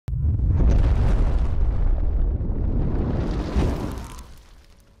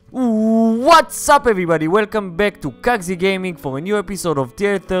What's up everybody, welcome back to KagZ Gaming for a new episode of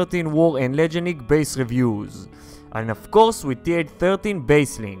Th13 War and Legendary Base Reviews. And of course with Th13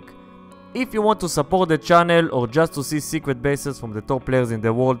 Base Link. If you want to support the channel or just to see secret bases from the top players in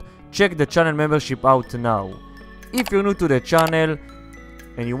the world, check the channel membership out now. If you're new to the channel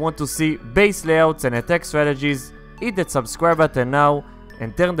and you want to see base layouts and attack strategies, hit that subscribe button now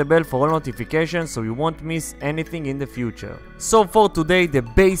and turn the bell for all notifications so you won't miss anything in the future. So for today, the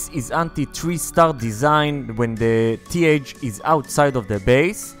base is anti-3-star design when the TH is outside of the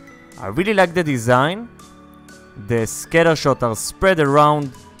base. I really like the design. The scatter shots are spread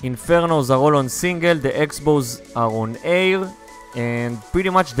around, Infernos are all on single, the X-bows are on air, and pretty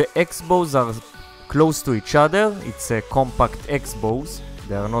much the X-bows are close to each other. It's a compact X-bows,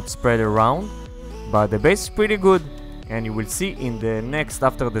 they are not spread around, but the base is pretty good. And you will see in the next,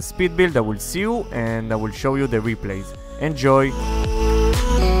 after the speed build, I will see you and I will show you the replays. Enjoy!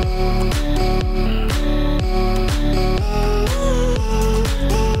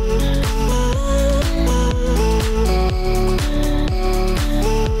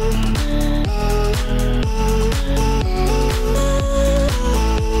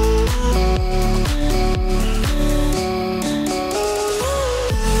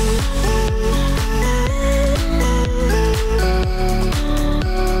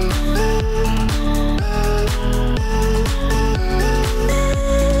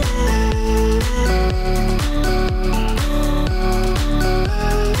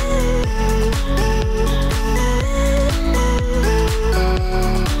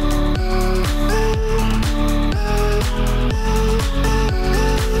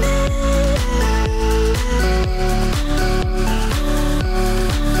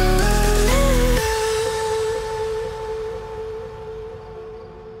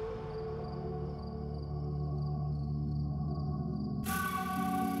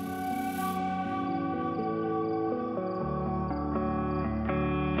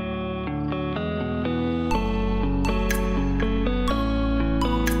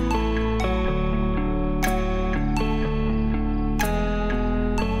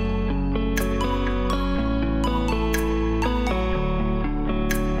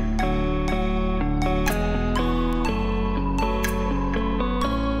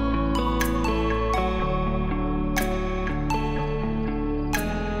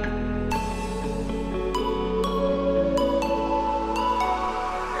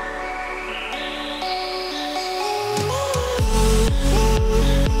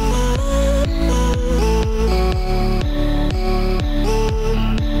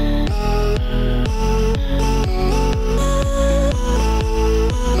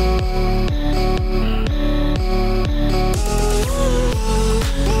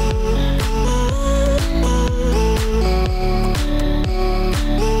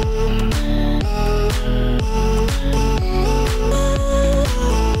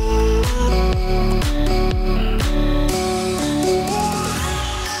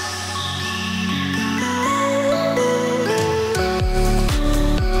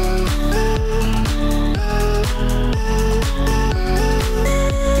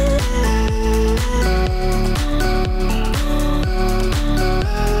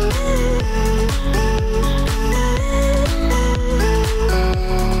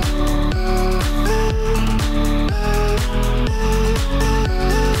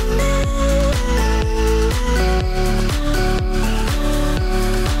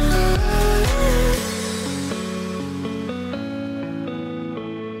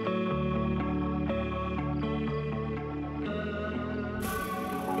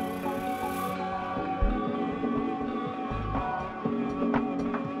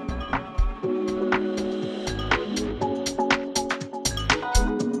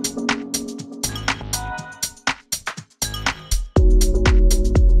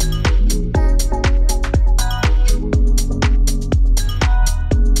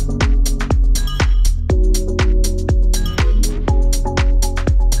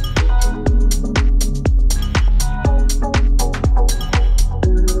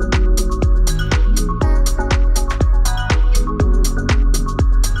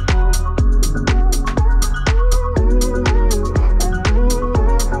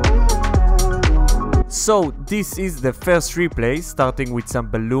 So this is the first replay, starting with some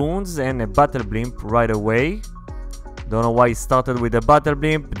balloons and a battle blimp right away. Don't know why he started with the battle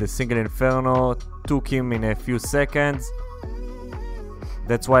blimp, the single inferno took him in a few seconds.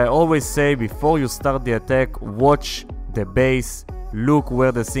 That's why I always say before you start the attack, watch the base, look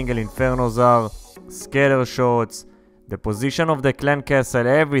where the single infernos are, scatter shots, the position of the clan castle,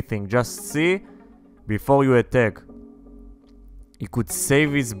 everything, just see before you attack. He could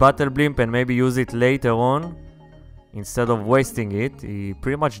save his battle blimp and maybe use it later on instead of wasting it. He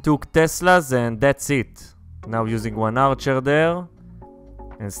pretty much took Teslas and that's it. Now using one archer there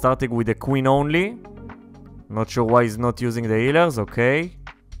and starting with the queen only. Not sure why he's not using the healers, okay.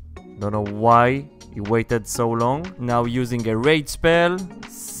 Don't know why he waited so long. Now using a rage spell.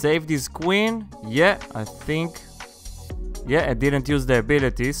 Saved his queen. Yeah, I think. Yeah, I didn't use the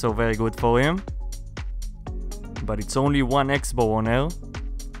ability, so very good for him. But it's only one X-bow on her.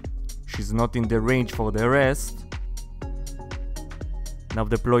 She's not in the range for the rest. Now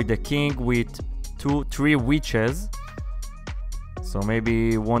deploy the king with 3 witches. So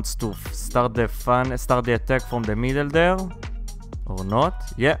maybe he wants to start the attack from the middle there. Or not.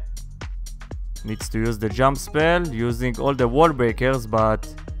 Yeah. Needs to use the jump spell using all the wall breakers,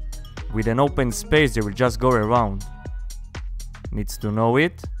 but with an open space they will just go around. Needs to know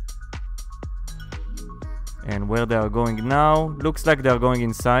it. And where they are going now? Looks like they are going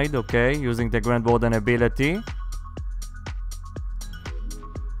inside, okay, using the Grand Warden ability.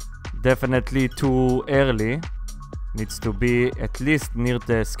 Definitely too early. Needs to be at least near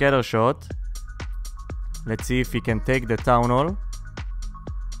the scatter shot. Let's see if he can take the town hall.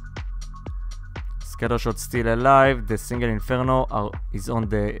 Scatter shot still alive. The single inferno is on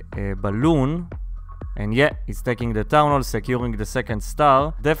the balloon. And yeah, he's taking the town hall, securing the second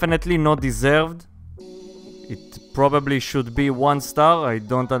star. Definitely not deserved. It probably should be 1 star. I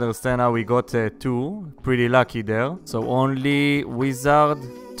don't understand how we got 2. Pretty lucky there. So only wizard,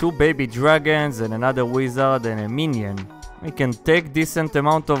 2 baby dragons and another wizard and a minion. We can take decent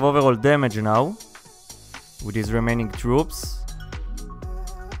amount of overall damage now with his remaining troops.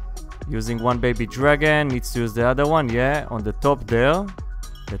 Using 1 baby dragon, needs to use the other one, yeah, on the top there.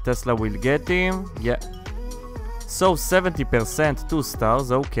 The Tesla will get him, yeah. So 70%, 2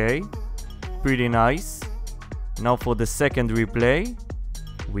 stars, okay. Pretty nice. Now for the second replay.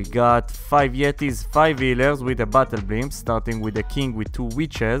 We got 5 Yetis, 5 healers with a battle blimp, starting with the king with 2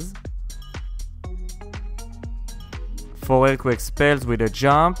 witches. 4 earthquake spells with a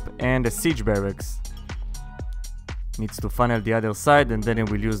jump and a siege barracks. Needs to funnel the other side and then he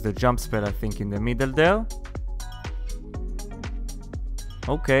will use the jump spell, I think, in the middle there.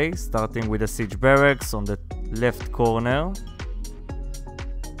 Okay, starting with the siege barracks on the left corner.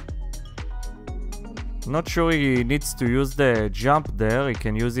 Not sure he needs to use the jump there. He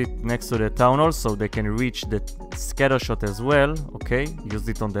can use it next to the town hall so they can reach the scatter shot as well. Okay, use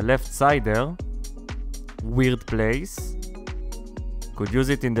it on the left side there. Weird place. Could use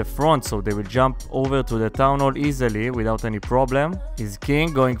it in the front so they will jump over to the town hall easily without any problem. His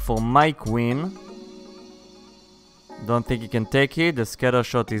king going for my queen. Don't think he can take it. The scatter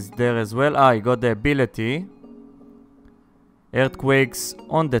shot is there as well. Ah, he got the ability. Earthquakes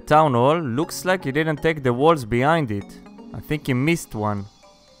on the town hall. Looks like he didn't take the walls behind it. I think he missed one.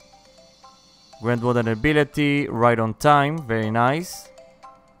 Grand Warden ability, right on time. Very nice.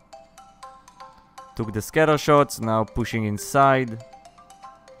 Took the scatter shots. Now pushing inside.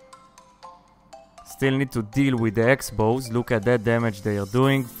 Still need to deal with the X-bows. Look at that damage they are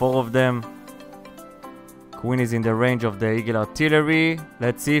doing. 4 of them. Queen is in the range of the Eagle Artillery.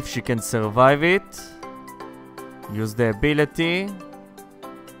 Let's see if she can survive it. Use the ability.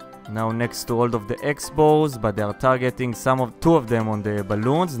 Now next to all of the X-bows, but they are targeting 2 of them on the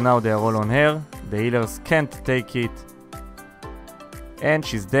balloons. Now they are all on her. The healers can't take it. And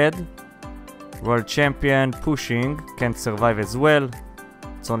she's dead. World Champion pushing. Can't survive as well.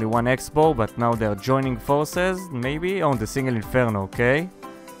 It's only 1 X-bow, but now they are joining forces. Maybe on the single inferno, okay?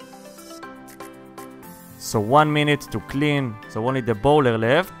 So 1 minute to clean. So only the bowler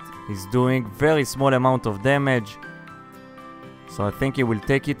left. He's doing very small amount of damage. So I think he will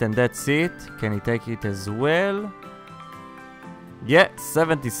take it and that's it. Can he take it as well? Yeah,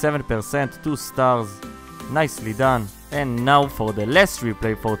 77%, 2 stars. Nicely done. And now for the last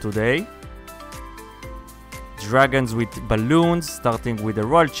replay for today. Dragons with balloons, starting with the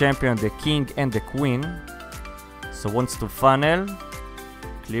Royal Champion, the King and the Queen. So wants to funnel.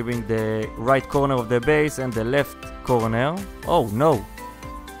 Clearing the right corner of the base and the left corner. Oh no.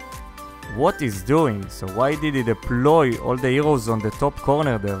 What is doing? So why did he deploy all the heroes on the top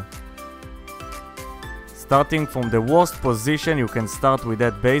corner there? Starting from the worst position, you can start with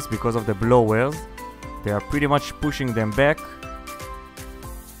that base because of the blowers. They are pretty much pushing them back.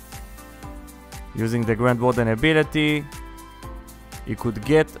 Using the Grand Warden ability. He could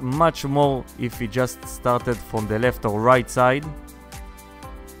get much more if he just started from the left or right side.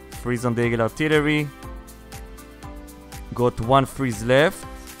 Freeze on the Eagle Artillery. Got 1 freeze left.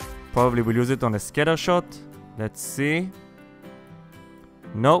 Probably will use it on a scatter shot. Let's see.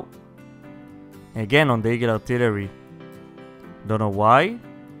 No. Again on the Eagle Artillery. Don't know why.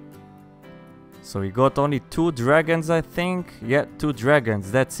 So he got only 2 dragons, I think. Yeah, 2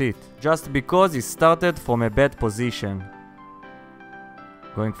 dragons, that's it. Just because he started from a bad position.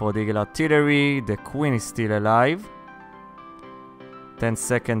 Going for the Eagle Artillery. The queen is still alive. 10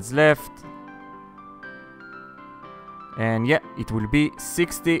 seconds left. And yeah, it will be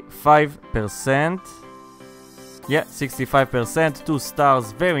 65%. Yeah, 65%, 2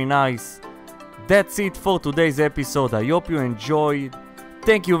 stars, very nice. That's it for today's episode. I hope you enjoyed.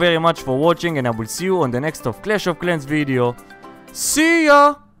 Thank you very much for watching, and I will see you on the next of Clash of Clans video. See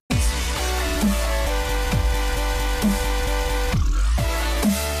ya!